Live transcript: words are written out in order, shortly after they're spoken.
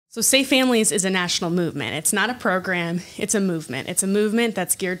So Safe Families is a national movement. It's not a program, it's a movement. It's a movement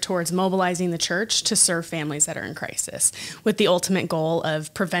that's geared towards mobilizing the church to serve families that are in crisis, with the ultimate goal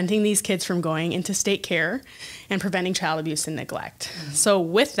of preventing these kids from going into state care and preventing child abuse and neglect. Mm-hmm. So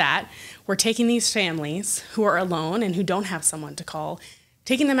with that, we're taking these families who are alone and who don't have someone to call,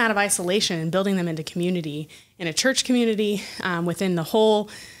 taking them out of isolation and building them into community, in a church community, within the whole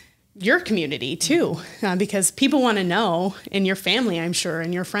your community too, because people want to know, in your family, I'm sure,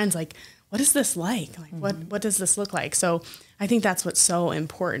 and your friends, like, what is this like? Like, what does this look like? So I think that's what's so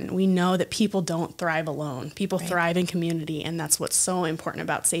important. We know that people don't thrive alone. People thrive in community, and that's what's so important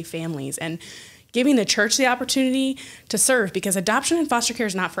about Safe Families and giving the church the opportunity to serve, because adoption and foster care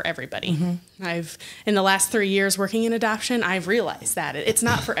is not for everybody. Mm-hmm. In the last 3 years working in adoption, I've realized that it's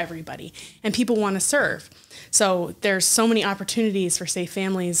not for everybody, and people want to serve. So there's so many opportunities for Safe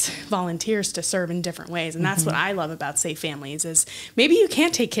Families volunteers to serve in different ways. And that's what I love about Safe Families is maybe you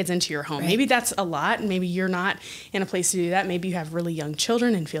can't take kids into your home. Right. Maybe that's a lot. And maybe you're not in a place to do that. Maybe you have really young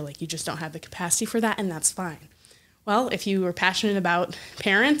children and feel like you just don't have the capacity for that. And that's fine. Well, if you are passionate about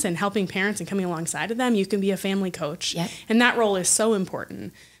parents and helping parents and coming alongside of them, you can be a family coach. Yep. And that role is so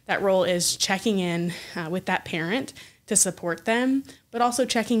important. That role is checking in with that parent to support them, but also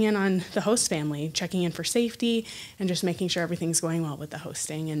checking in on the host family, checking in for safety, and just making sure everything's going well with the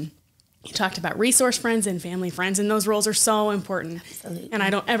hosting. And you talked about resource friends and family friends, and those roles are so important. Absolutely. And I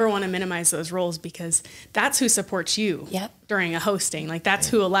don't ever want to minimize those roles, because that's who supports you during a hosting. Like, that's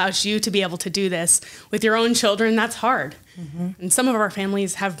who allows you to be able to do this with your own children. That's hard. And some of our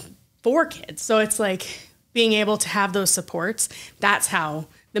families have 4 kids. So it's like being able to have those supports. That's how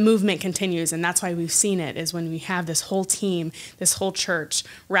the movement continues, and that's why we've seen it, is when we have this whole team, this whole church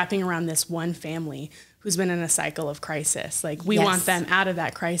wrapping around this one family who's been in a cycle of crisis. Like, we want them out of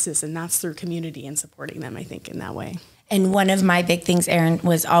that crisis, and that's through community and supporting them, I think, in that way. And one of my big things, Erin,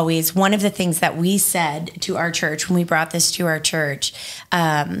 was always one of the things that we said to our church when we brought this to our church.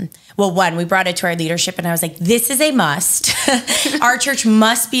 We brought it to our leadership, and I was like, this is a must. Our church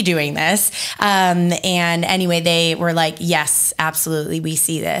must be doing this. And anyway, they were like, yes, absolutely, we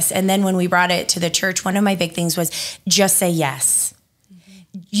see this. And then when we brought it to the church, one of my big things was just say yes.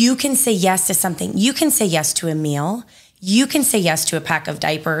 You can say yes to something. You can say yes to a meal. You can say yes to a pack of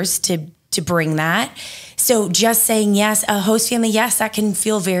diapers to bring that. So just saying yes, a host family, yes, that can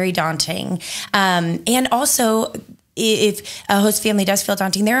feel very daunting. And also, if a host family does feel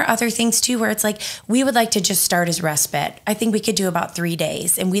daunting, there are other things too where it's like, we would like to just start as respite. I think we could do about 3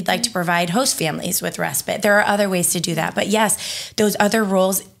 days, and we'd like to provide host families with respite. There are other ways to do that. But yes, those other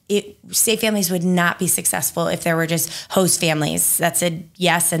roles, Safe Families would not be successful if there were just host families that said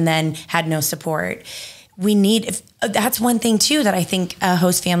yes and then had no support. That's one thing too that I think a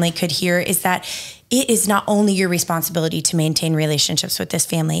host family could hear, is that it is not only your responsibility to maintain relationships with this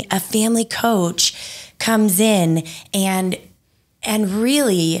family. A family coach comes in and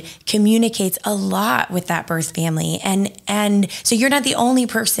really communicates a lot with that birth family. And so you're not the only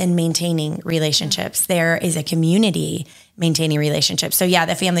person maintaining relationships. There is a community maintaining relationships. So yeah,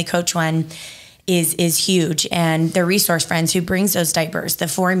 the family coach one is huge. And the resource friends who brings those diapers, the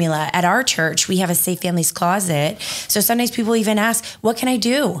formula. At our church, we have a Safe Families closet. So sometimes people even ask, what can I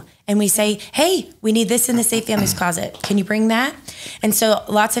do? And we say, hey, we need this in the Safe Families closet. Can you bring that? And so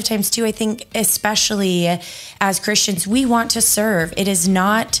lots of times too, I think, especially as Christians, we want to serve. It is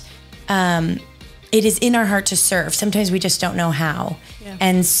not, it is in our heart to serve. Sometimes we just don't know how. Yeah.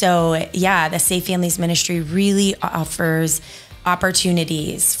 And so, yeah, the Safe Families ministry really offers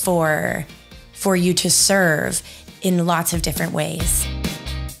opportunities for you to serve in lots of different ways.